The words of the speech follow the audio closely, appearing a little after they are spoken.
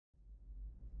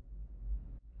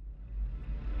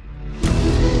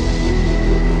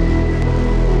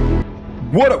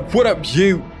What up,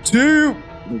 YouTube?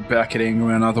 We're back at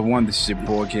with another one. This is your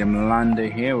boy Gamelander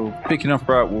here. We're picking up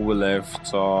right where we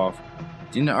left off.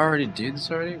 Didn't I already do this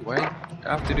already? Wait, I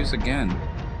have to do this again.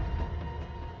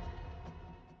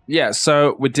 Yeah,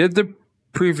 so we did the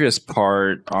previous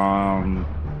part.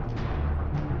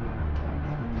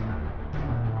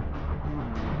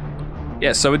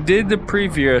 Yeah, so we did the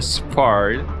previous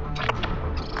part.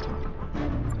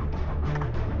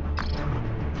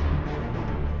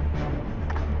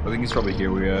 I think it's probably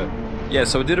here we are. Yeah,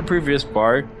 so we did a previous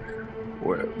part.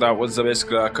 That was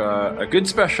basically like a good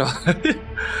special.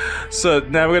 So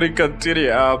now we're gonna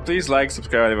continue. Please like,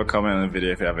 subscribe, leave a comment on the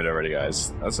video if you haven't already,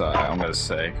 guys. That's all I'm gonna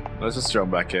say. Let's just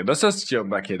jump back in.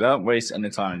 Don't waste any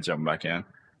time and jump back in.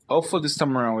 Hopefully this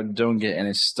time around we don't get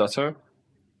any stutter.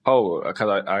 Oh,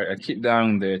 because I keep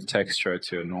down the texture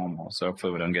to normal, so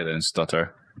hopefully we don't get any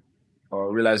stutter. Or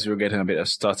I realized we were getting a bit of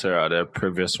stutter out of the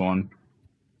previous one.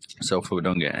 So hopefully we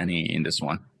don't get any in this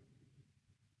one.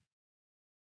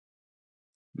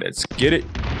 Let's get it.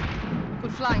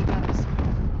 Good flying, brothers.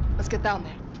 Let's get down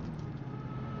there.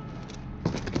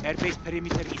 Airbase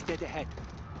perimeter is dead ahead.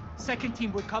 Second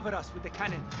team will cover us with the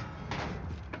cannon.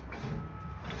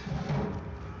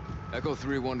 Echo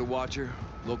 3-1 to Watcher.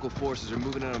 Local forces are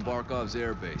moving in on Barkov's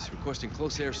airbase, requesting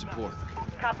close air support.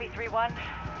 Copy 3-1.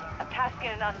 I'm tasking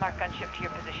an unmarked gunship to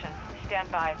your position.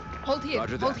 Stand by. Hold here,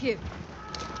 Roger hold that. here.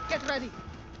 Get ready.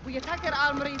 We attack their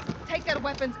armories, take their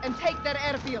weapons, and take their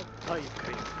airfield.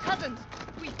 Cousins,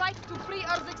 we fight to free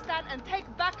Urzikstan and take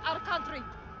back our country.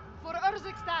 For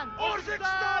Urzikstan!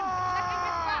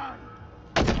 Urzikstan!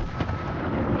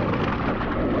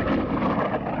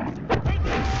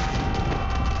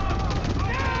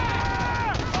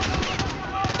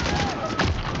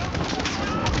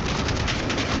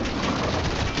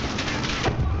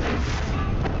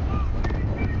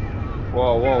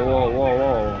 Whoa, whoa, whoa, whoa,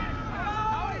 whoa.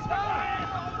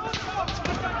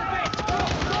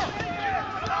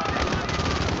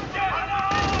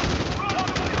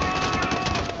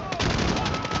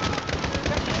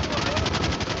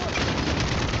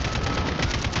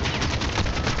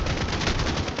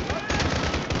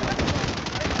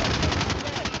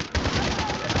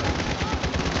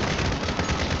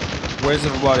 Where's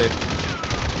everybody?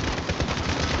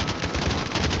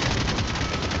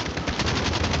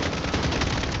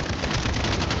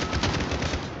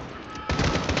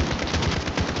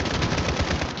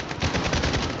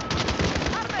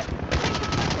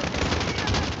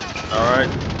 All right.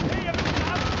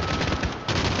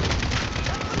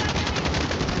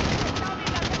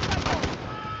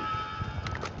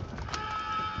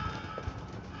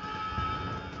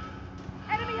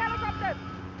 Enemy helicopter!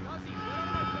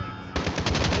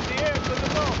 In the air, good to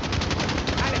go.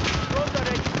 Alex, drones are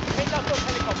ready. Take out those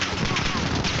helicopters.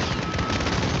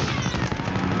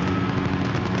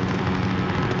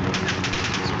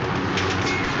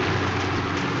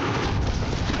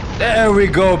 There we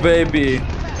go, baby.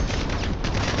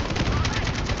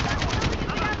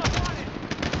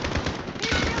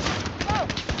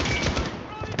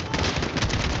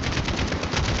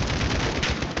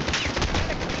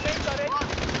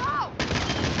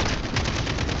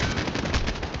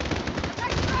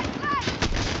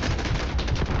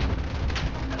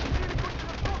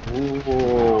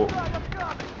 Ooh.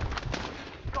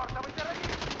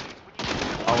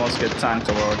 Almost get tanked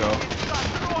a while ago.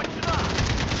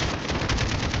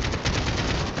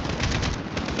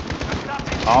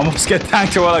 Almost get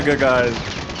tanked a while ago, guys.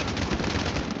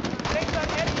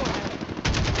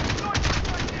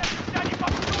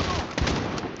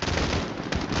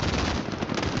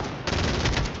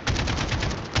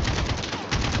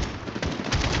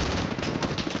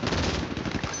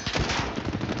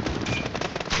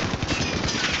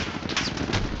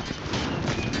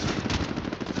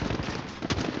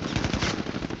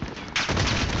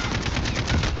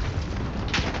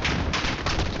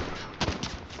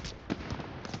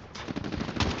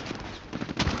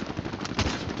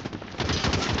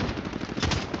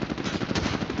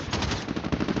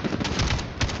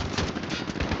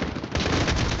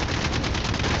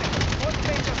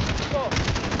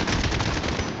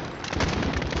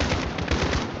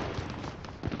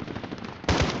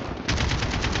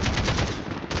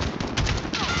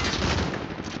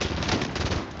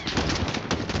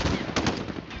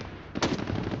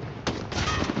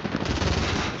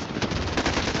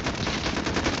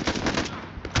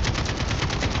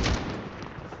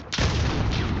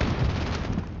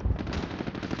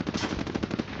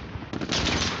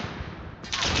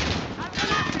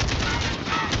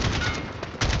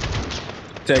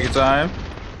 Take your time.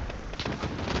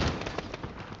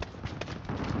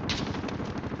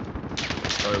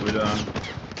 Alright, we're done.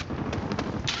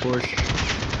 push.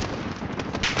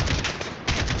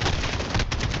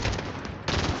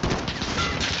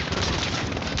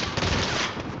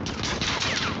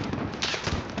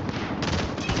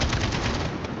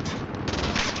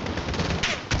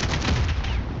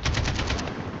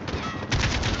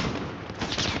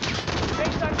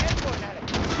 Based on endpoint, Alex.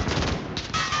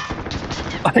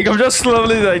 Like, I'm just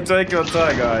slowly like taking my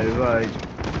time, guys. Like,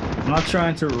 I'm not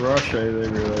trying to rush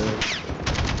anything really.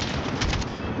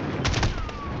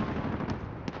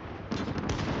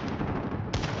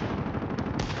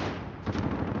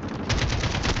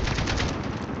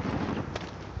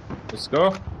 Let's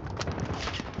go.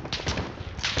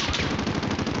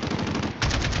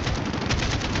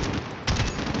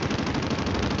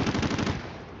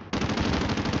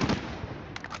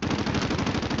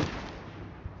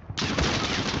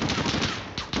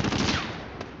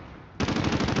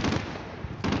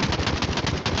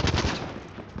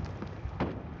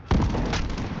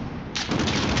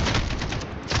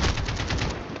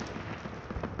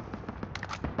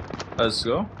 Let's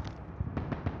go.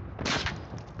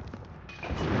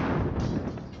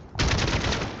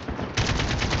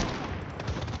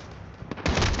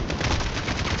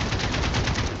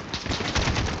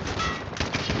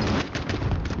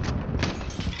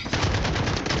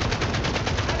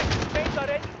 Alex, based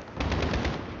already.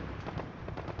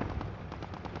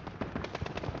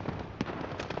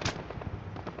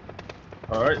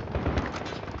 All right.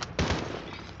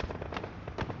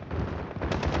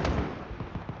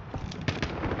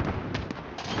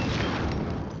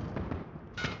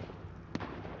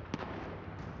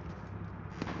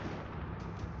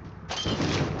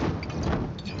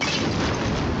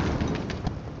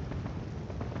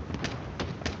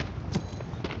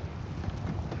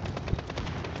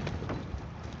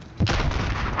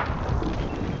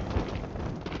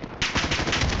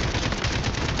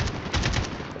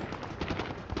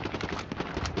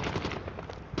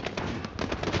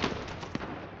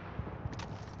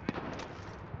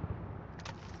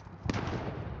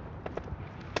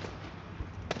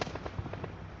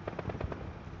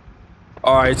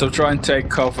 Alright, so try and take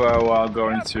cover while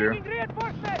going to. Bringing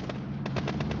reinforcements.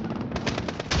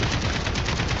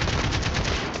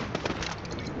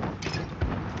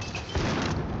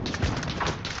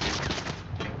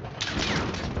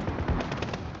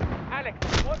 Alex,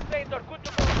 both planes are good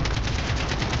to go.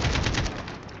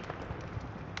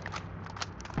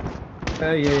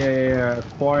 Yeah.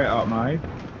 Quiet up, mate.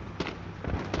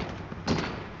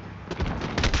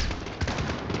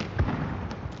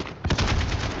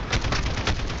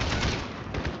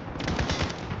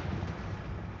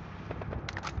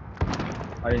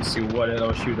 I didn't see what I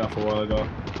was shooting off a while ago.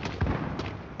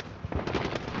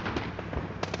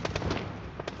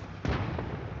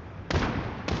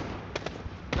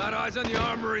 Got eyes on the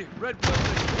armory. Red building.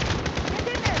 Get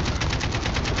in there!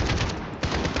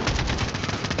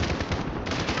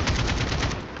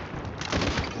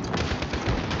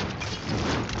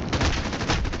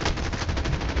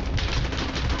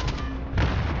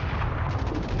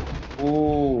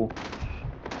 Ooh.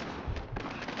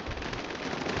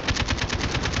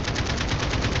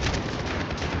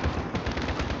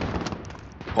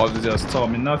 Paul just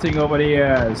told me nothing over the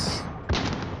years.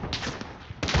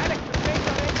 Alex, the planes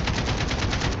are ready.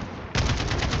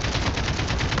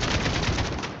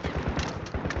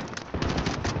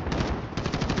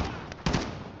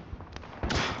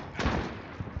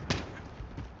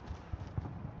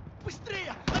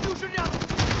 Быстрее! Они уже рядом!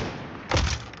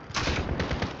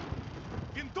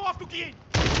 Винтовку кинь!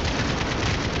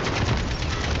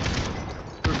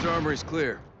 First armory's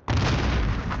clear.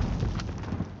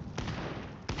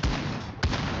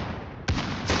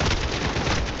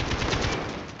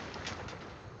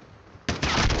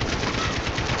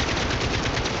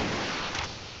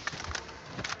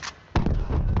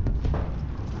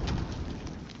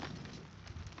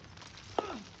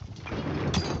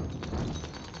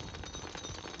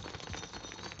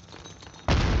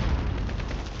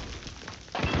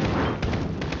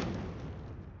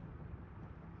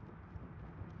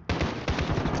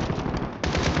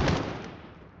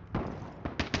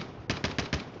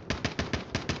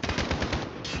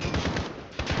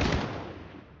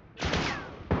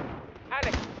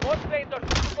 Alex, both planes are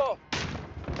good to go.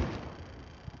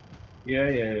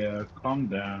 Yeah. Calm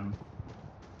down.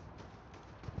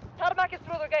 Tarmac is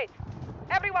through the gate.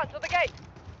 Everyone to the gate.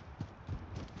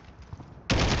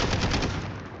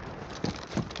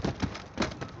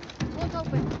 Won't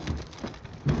open.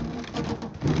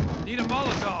 Need a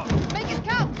Molotov. Make it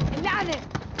count! اللعنة!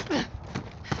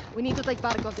 We need to take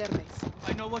back of their base.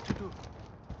 I know what to do.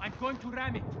 I'm going to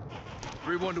ram it.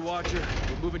 3-1 to Watcher.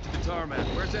 We're moving to the tarmac.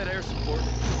 Where's that air support?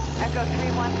 Echo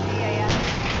 3-1 CAS.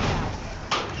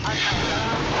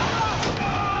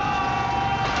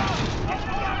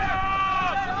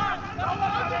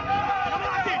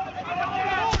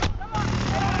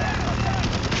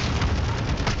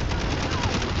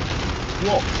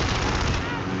 Whoa.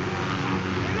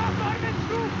 We lost Armin's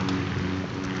crew!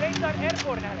 Planes are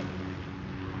airborne, Alex.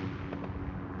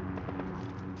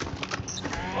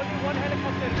 Only one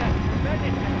helicopter left. Burn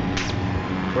it, Alex.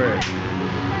 Where?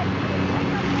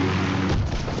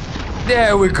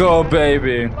 There we go,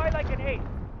 baby. Fly like an ace.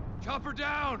 Chopper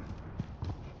down!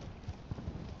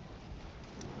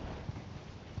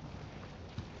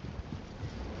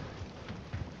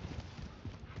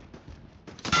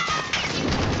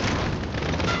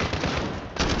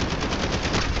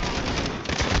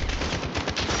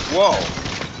 Whoa.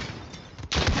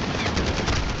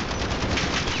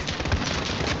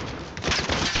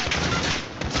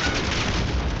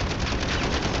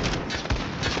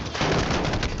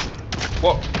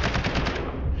 Whoa.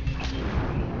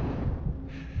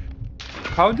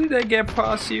 How did I get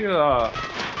past you?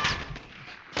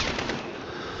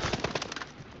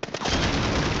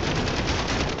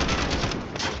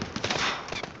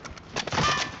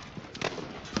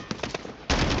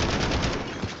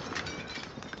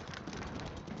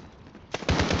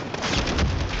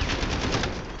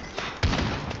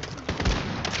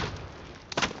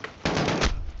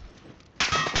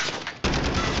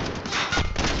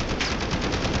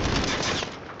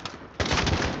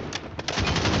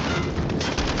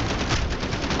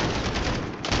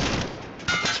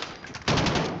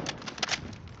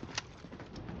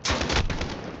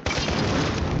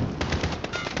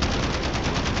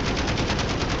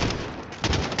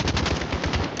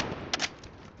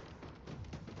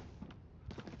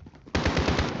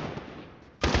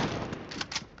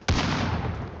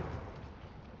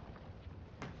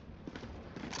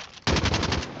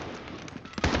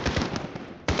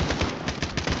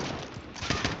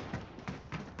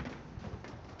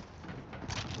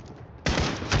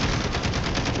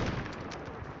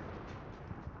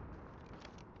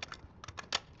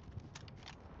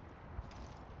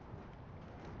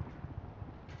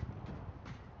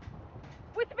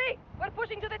 With me! We're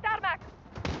pushing to the tarmac!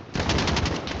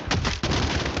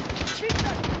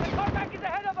 Peter, the tarmac is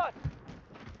ahead of us!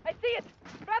 I see it!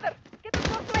 Brother, get the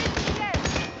short range in the air!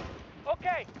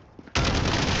 Okay.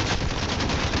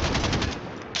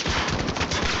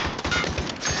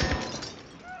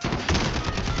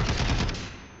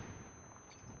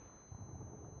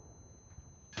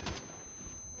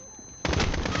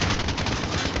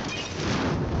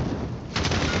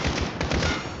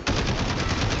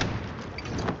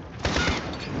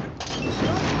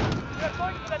 We are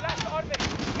going to the last armory.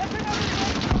 Get another.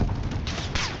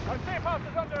 Our safe house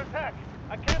is under attack.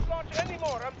 I can't launch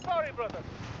anymore. I'm sorry, brother.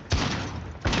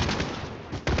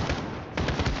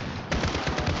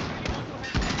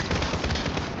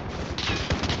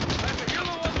 Time to heal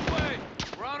on the way!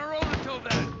 We're on our own until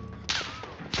then!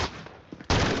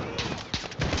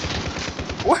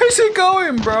 Where's he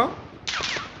going, bro?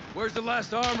 Where's the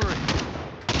last armory?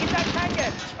 In that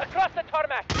hangar, across the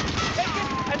tarmac. Take it,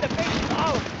 and the base is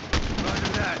ours.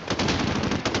 Roger that.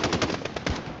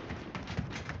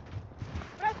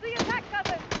 Press the attack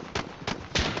button!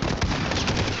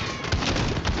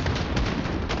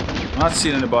 Not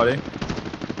seeing anybody.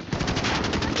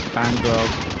 Bang up.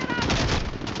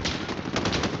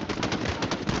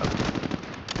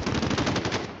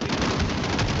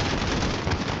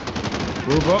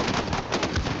 Move up.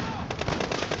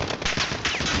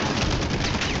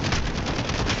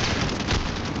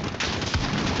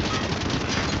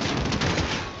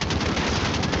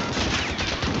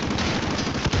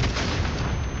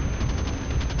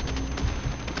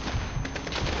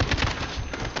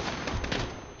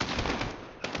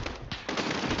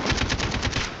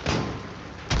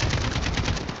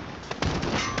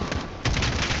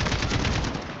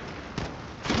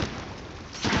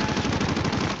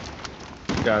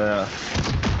 Gotta.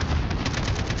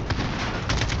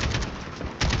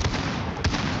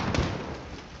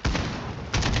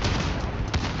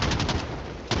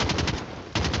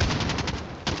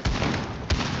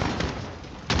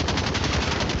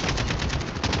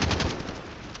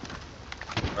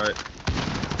 All right.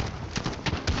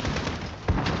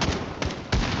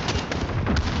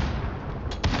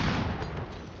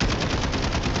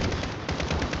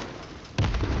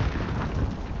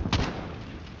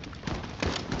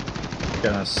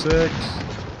 Got a 6.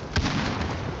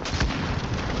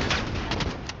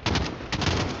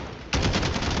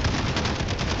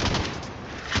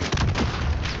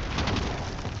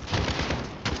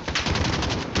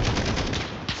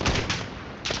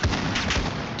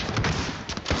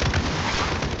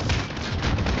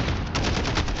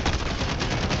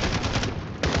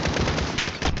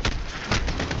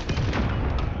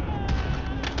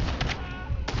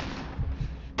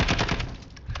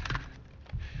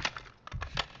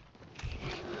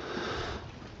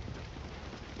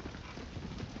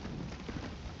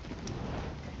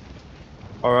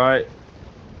 All right.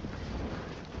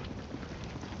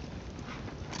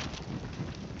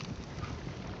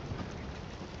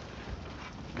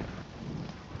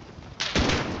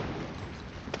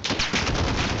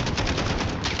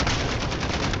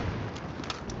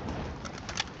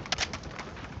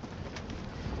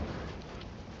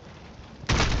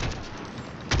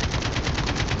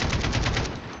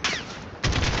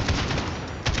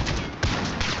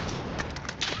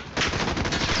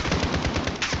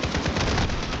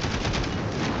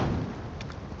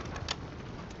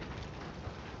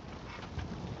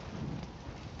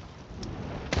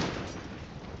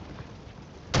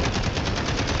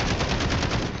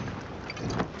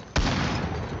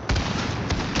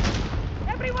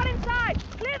 Everyone inside!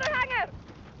 Clear the hangar!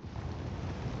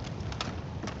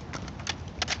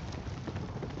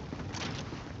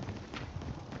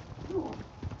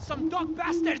 Some dog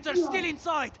bastards are still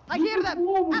inside! I hear them!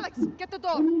 Alex, get the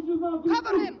door!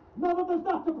 Cover him! Надо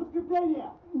дождаться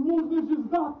подкрепления! Нужно же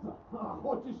сдаться!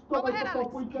 Хочешь, Go чтобы ahead, попал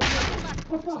Alex. по интернету?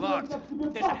 It's Показывай, locked. как тебе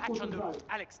There's an папку hatch on the roof. держали.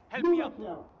 Alex, help me up.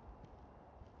 Дурак,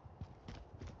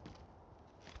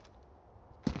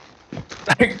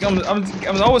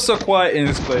 I'm always so quiet in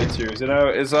this playthrough, you know.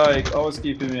 It's like always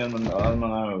keeping me on my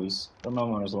nose, on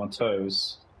my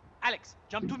toes. Alex,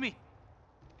 jump to me.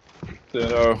 You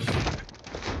know,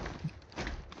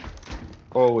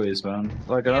 always, man.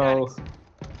 Like I Here, know. Alex.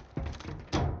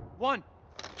 1,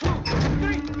 2,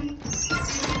 3.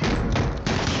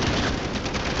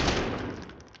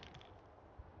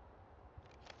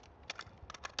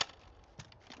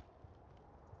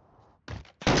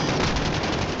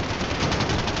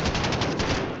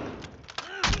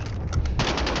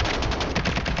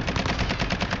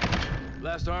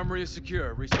 Last armory is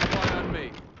secure. Resupply on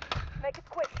me. Make it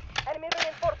quick. Enemy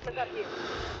reinforcements are here.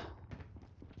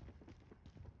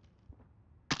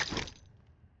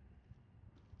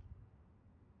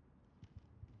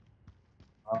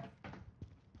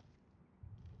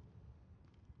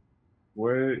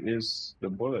 Where is the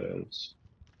bullet?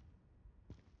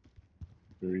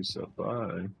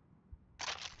 Resupply.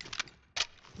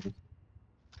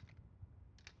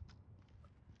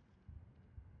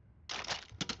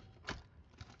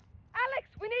 Alex,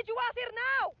 we need you out here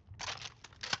now!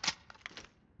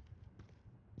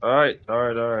 Alright.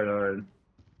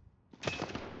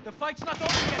 The fight's not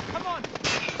over yet. Come on.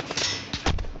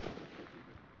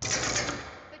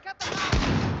 They cut them out!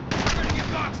 We're gonna get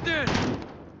boxed in!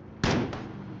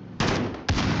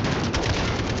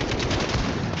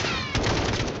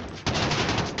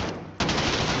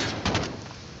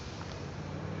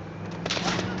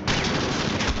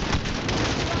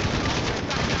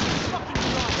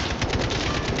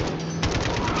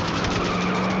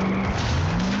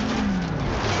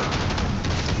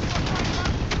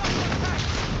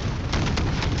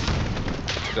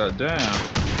 God damn.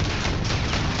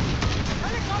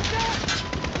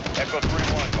 Echo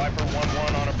 3-1, Viper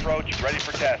 1-1 on approach, ready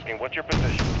for tasking. What's your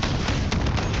position?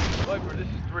 Viper, this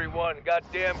is 3-1.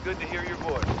 Goddamn good to hear your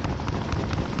voice.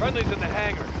 Friendly's in the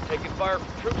hangar, taking fire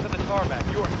from troops on the tarmac.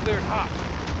 You are cleared hot.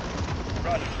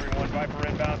 Roger, 3-1, Viper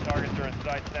inbound. Targets are in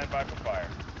sight. Stand by for fire.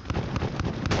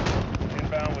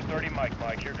 Inbound with 30 Mike.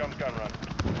 Here comes gun runner.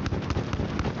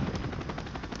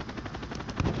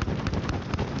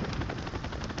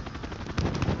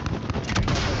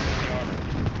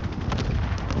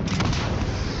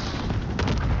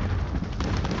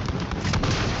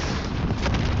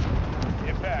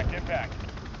 Impact.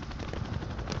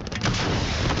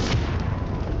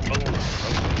 Boom.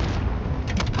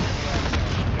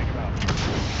 Take him out.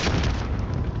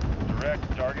 Direct,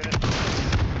 targeted.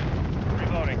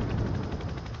 Reloading.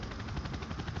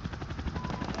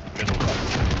 Missile up.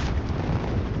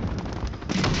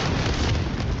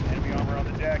 Enemy armor on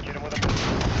the deck. Hit him with a missile.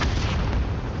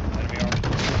 Enemy armor.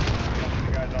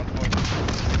 The guys on foot.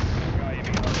 Guy, you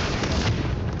mean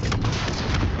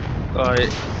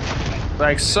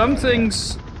Like some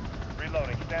things.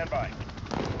 Reloading, stand by.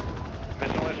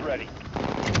 Missile is ready.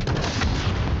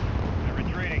 They're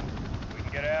retreating. We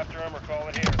can get after them or call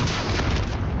it here.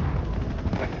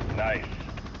 Nice.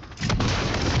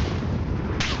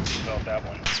 Felt that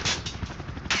one.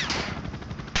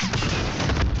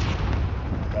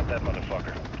 Got that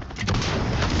motherfucker.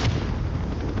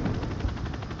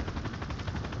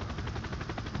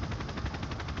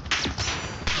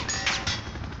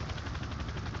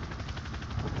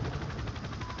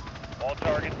 All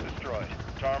targets destroyed.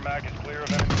 Tarmac is clear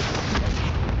of enemy.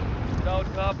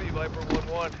 Solid copy, Viper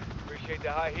 1-1. Appreciate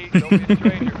the high heat. Don't be a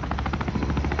stranger.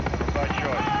 Never by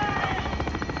choice.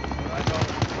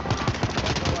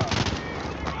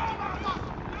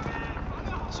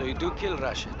 So you do kill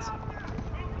Russians?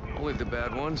 Only the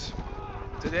bad ones.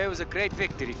 Today was a great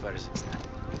victory for us.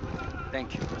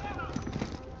 Thank you.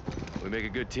 We make a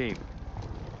good team.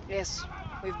 Yes,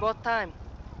 we've bought time.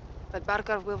 But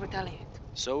Barker will retaliate.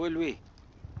 So will we.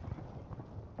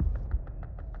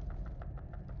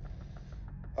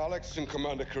 Alex and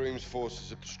Commander Karim's forces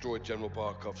have destroyed General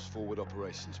Barkov's forward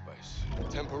operations base,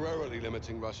 temporarily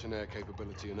limiting Russian air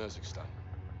capability in Urzikstan.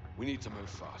 We need to move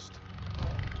fast.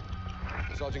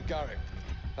 Sergeant Garrick,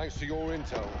 thanks to your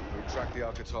intel, we tracked the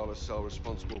Alcatala cell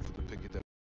responsible for the Piccadilly.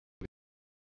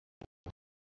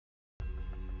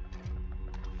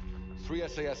 3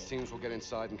 SAS teams will get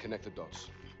inside and connect the dots.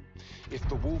 If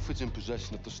the Wolf is in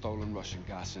possession of the stolen Russian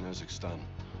gas in Urzikstan,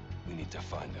 we need to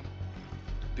find him.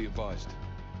 Be advised,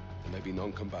 there may be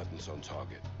non-combatants on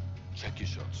target. Check your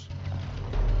shots.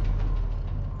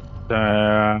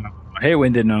 I hate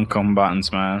when they're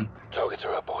non-combatants, man. Targets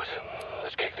are up, boys.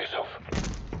 Let's kick this off.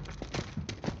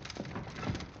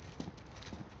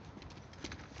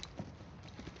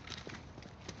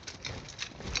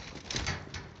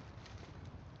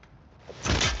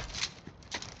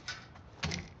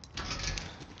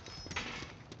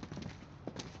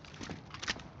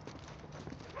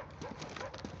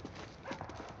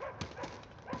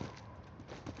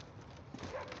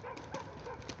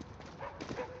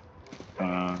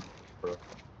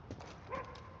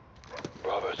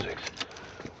 Bravo 6.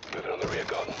 Moving on the rear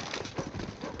guard.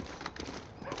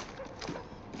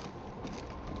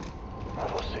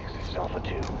 Bravo 6, this is Alpha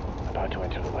 2. About to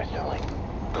enter the West Alley.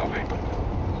 Copy.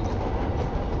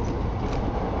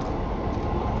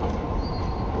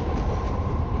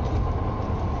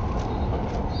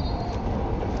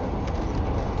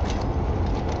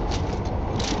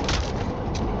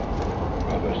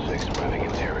 Bravo 6, moving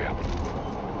interior.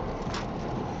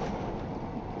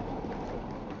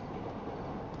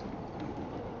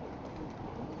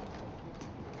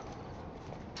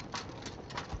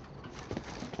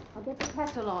 I'll get the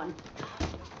kettle on.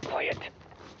 Quiet.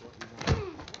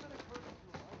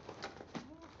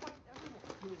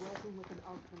 You're working with an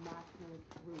ultra-nationalist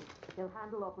group. They'll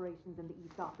handle operations in the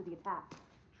east after the attack.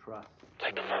 Trust.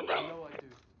 Take the front row. I know I do.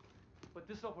 But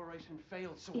this operation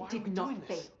failed, so why It are we did doing not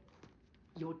this? fail.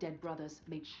 Your dead brothers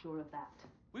made sure of that.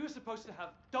 We were supposed to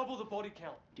have double the body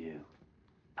count. You.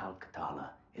 Alcatala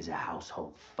is a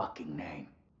household fucking name.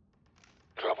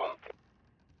 Drop him.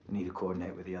 We need to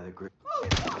coordinate with the other group.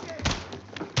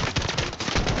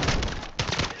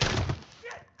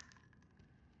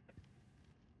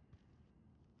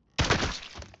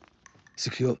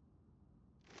 Secure.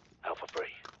 Alpha 3.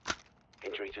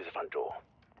 Entry through the front door.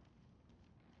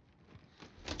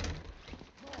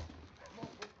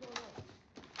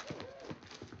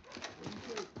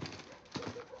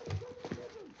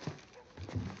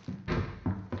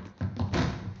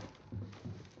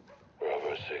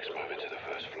 Bravo 6, moving to the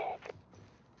first floor.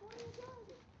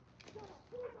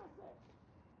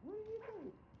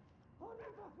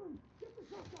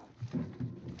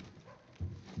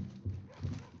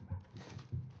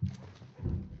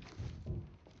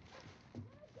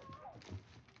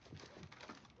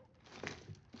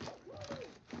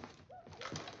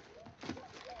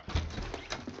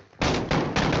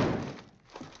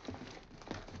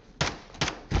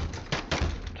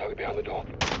 Target behind the door.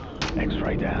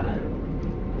 X-ray down.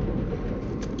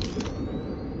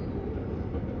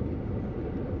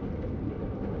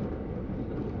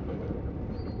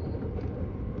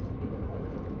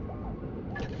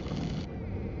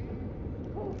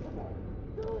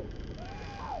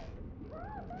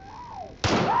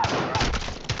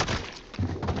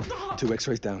 Two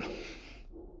X-rays down.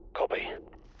 Copy.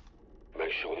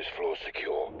 Make sure this floor's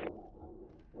secure.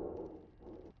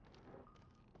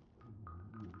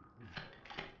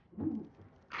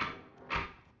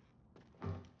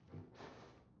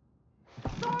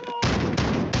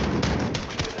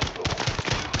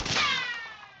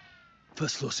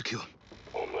 First floor secure.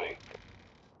 On me.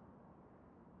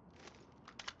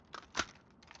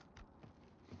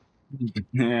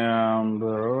 Yeah,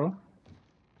 bro.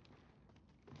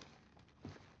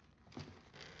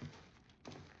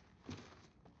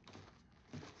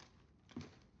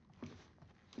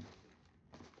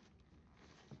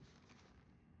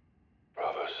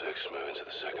 Bravo 6, moving to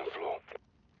the second floor.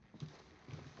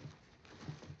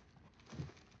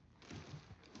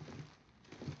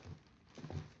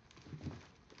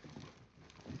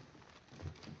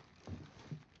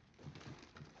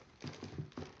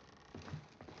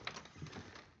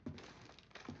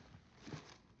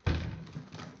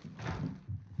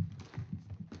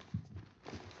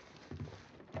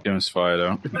 Game's fire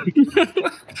though.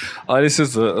 Oh, this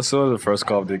is the first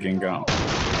Call of Duty game go.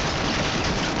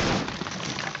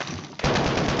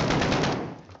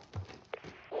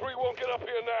 3-1, get up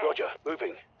here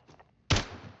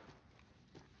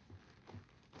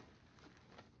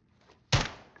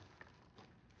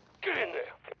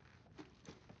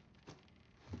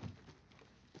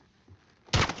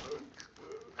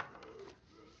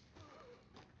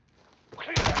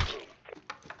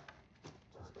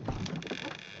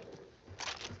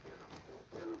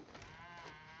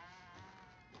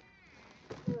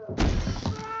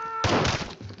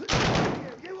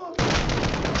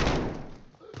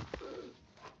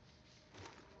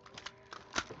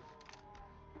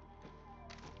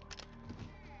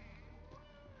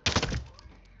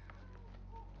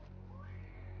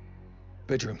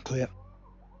Bedroom, clear.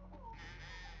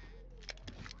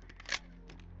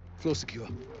 Floor secure.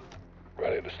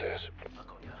 Right at the stairs.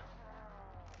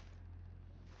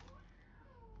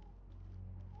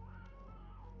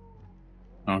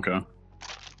 Okay.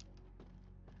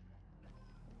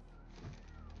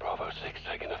 Bravo 6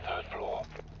 taking the 3rd floor.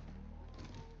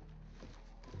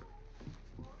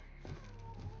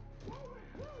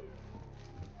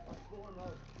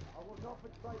 I will not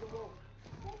betray the wolf.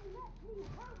 Then let me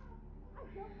come.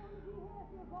 I don't want to be here if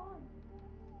you're gone.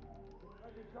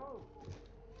 Let me go.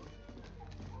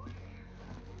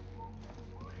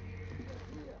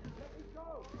 Let me go.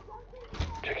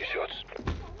 Check your shots.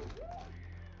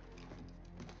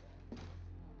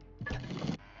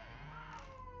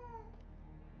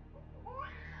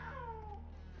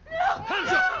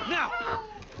 Hands up, now!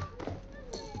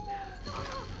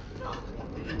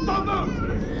 Don't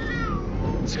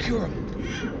move! Secure him.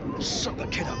 Suck the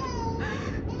kid up.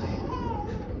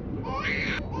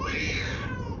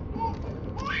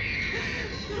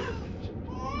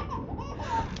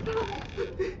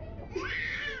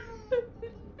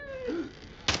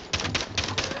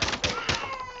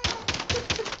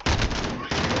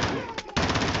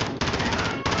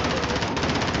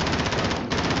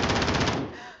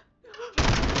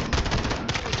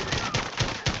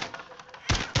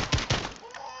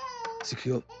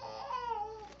 Secure.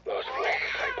 Last floor,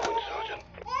 take point, Sergeant.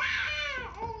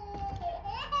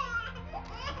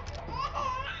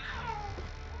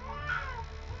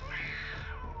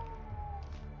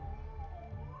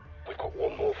 We've got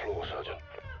one more floor, Sergeant.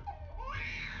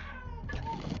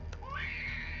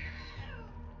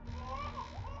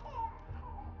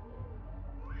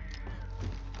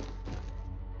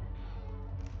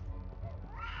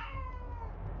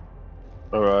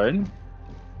 Alright.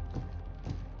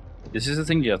 This is the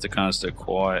thing you have to kind of stay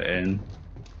quiet in.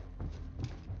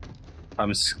 I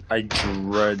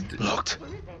dread... Locked.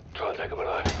 Try and take him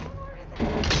alive.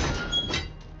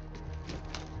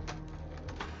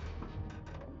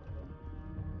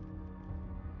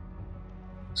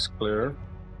 It's clear.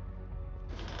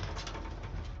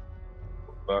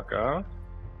 Back out.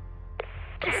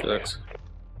 Flex.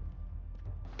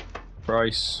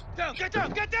 Price. Down, get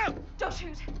down, get down! Don't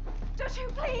shoot! Don't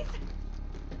shoot, please!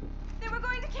 They were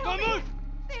going to kill Don't me! move!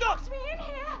 They Stop! locked me in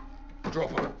here! Drop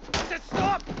him. I said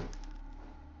stop!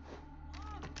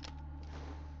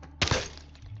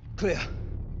 Clear.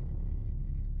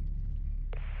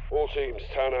 All teams,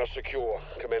 townhouse secure.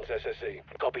 Commence SSE.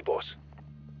 Copy, boss.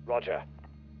 Roger.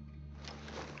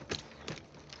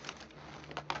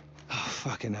 Oh,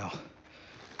 fucking hell.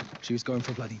 She was going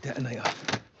for a bloody detonator.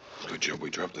 Good job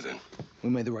we dropped it in. We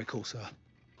made the right call, sir.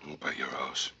 We'll bet your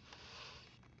ass.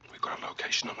 We've got a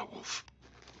location on the wolf.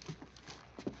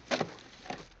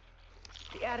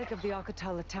 The attic of the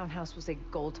Al-Qatala townhouse was a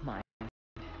gold mine.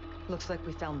 Looks like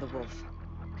we found the wolf.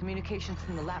 Communications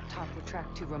from the laptop were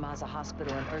tracked to Ramaza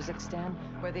Hospital in Urzikstan,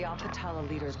 where the Al-Qatala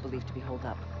leader is believed to be holed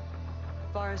up.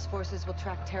 Farah's forces will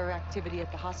track terror activity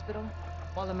at the hospital,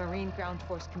 while a Marine ground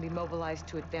force can be mobilized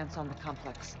to advance on the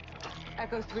complex.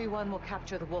 Echo 3-1 will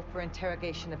capture the wolf for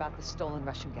interrogation about the stolen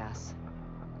Russian gas.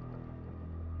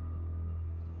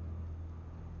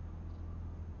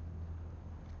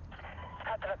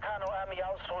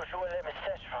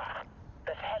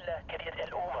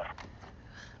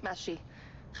 ماشي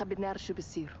خبرني نعرف شو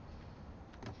بيصير.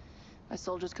 My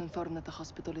soldiers confirm that the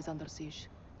hospital is under siege.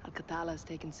 Al-Qatala has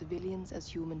taken civilians as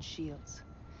human shields.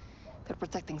 They're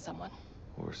protecting someone.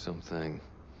 Or something.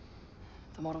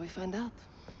 Tomorrow we find out.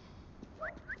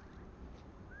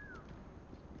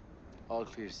 All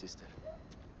clear, sister.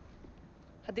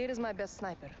 Hadir is my best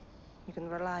sniper. You can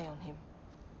rely on him.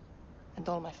 And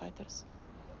all my fighters.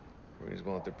 Marines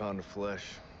want their pound of flesh.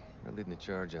 They're leading the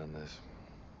charge on this.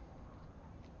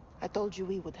 I told you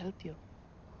we would help you.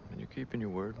 And you're keeping your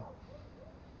word?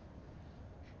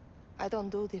 I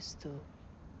don't do this to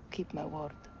keep my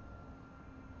word.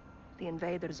 The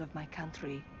invaders of my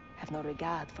country have no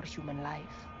regard for human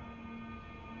life.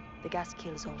 The gas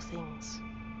kills all things,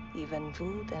 even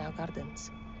food and our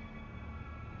gardens.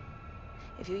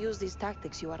 If you use these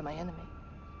tactics, you are my enemy.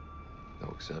 No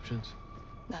exceptions?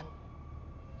 None.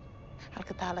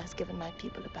 Al-Qatala has given my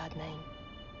people a bad name,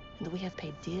 and we have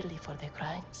paid dearly for their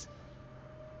crimes.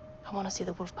 I want to see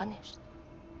the wolf punished.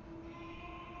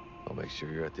 I'll make sure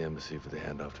you're at the embassy for the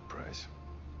handoff to Price.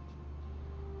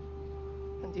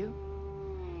 And you?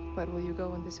 Where will you go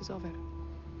when this is over?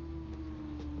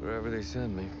 Wherever they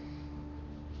send me.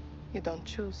 You don't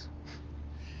choose.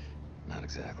 Not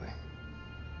exactly.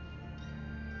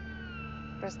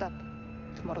 Rest up.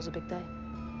 Tomorrow's a big day.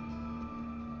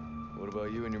 What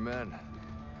about you and your men?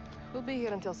 We'll be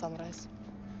here until sunrise.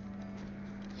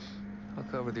 I'll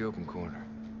cover the open corner.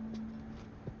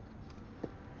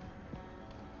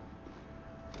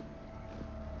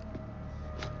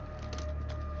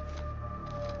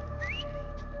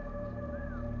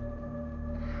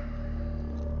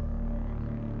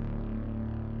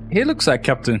 He looks like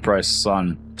Captain Price's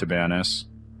son, to be honest.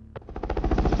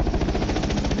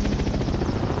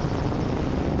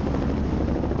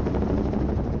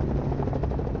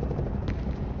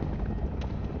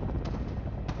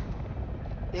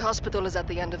 The hospital is at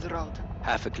the end of the road.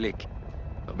 Half a click.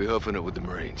 I'll be hoofing it with the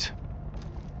Marines.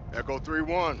 Echo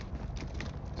 3-1.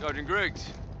 Sergeant Griggs.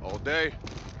 All day.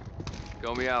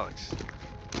 Call me Alex.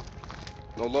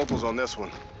 No locals on this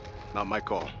one. Not my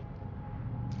call.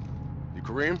 You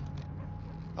Kareem?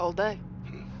 All day.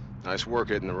 Nice work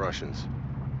hitting the Russians.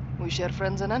 We share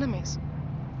friends and enemies.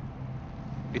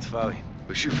 Bitvavi.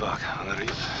 Bashufak.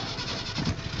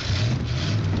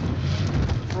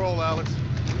 Roll, Alex.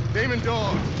 Damon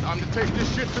Dog. Time to take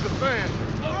this shit to the fan.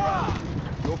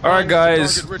 Alright,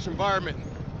 guys. Rich environment.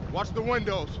 Watch the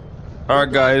windows.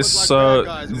 Alright, guys. So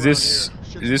this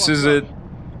is it.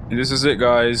 This is it,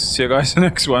 guys. See you guys in the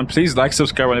next one. Please like,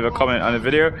 subscribe, and leave a comment on the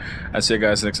video. And see you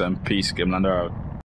guys next time. Peace. Gamelander out.